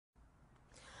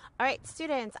All right,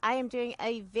 students, I am doing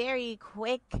a very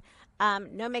quick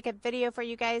no makeup video for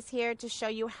you guys here to show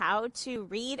you how to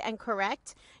read and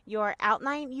correct your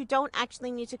outline. You don't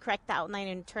actually need to correct the outline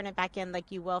and turn it back in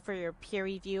like you will for your peer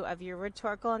review of your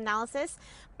rhetorical analysis,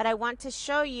 but I want to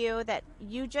show you that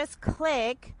you just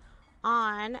click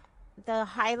on the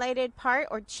highlighted part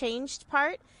or changed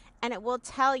part and it will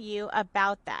tell you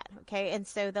about that, okay? And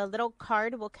so the little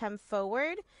card will come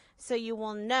forward so you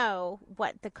will know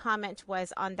what the comment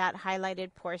was on that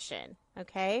highlighted portion,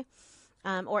 okay?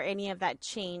 Or any of that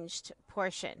changed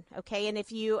portion, okay? And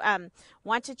if you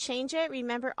want to change it,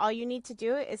 remember all you need to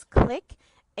do is click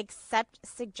accept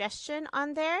suggestion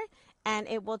on there and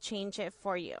it will change it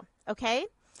for you, okay?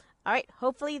 All right,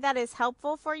 hopefully that is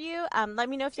helpful for you. Let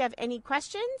me know if you have any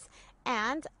questions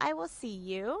and I will see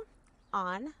you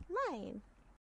online.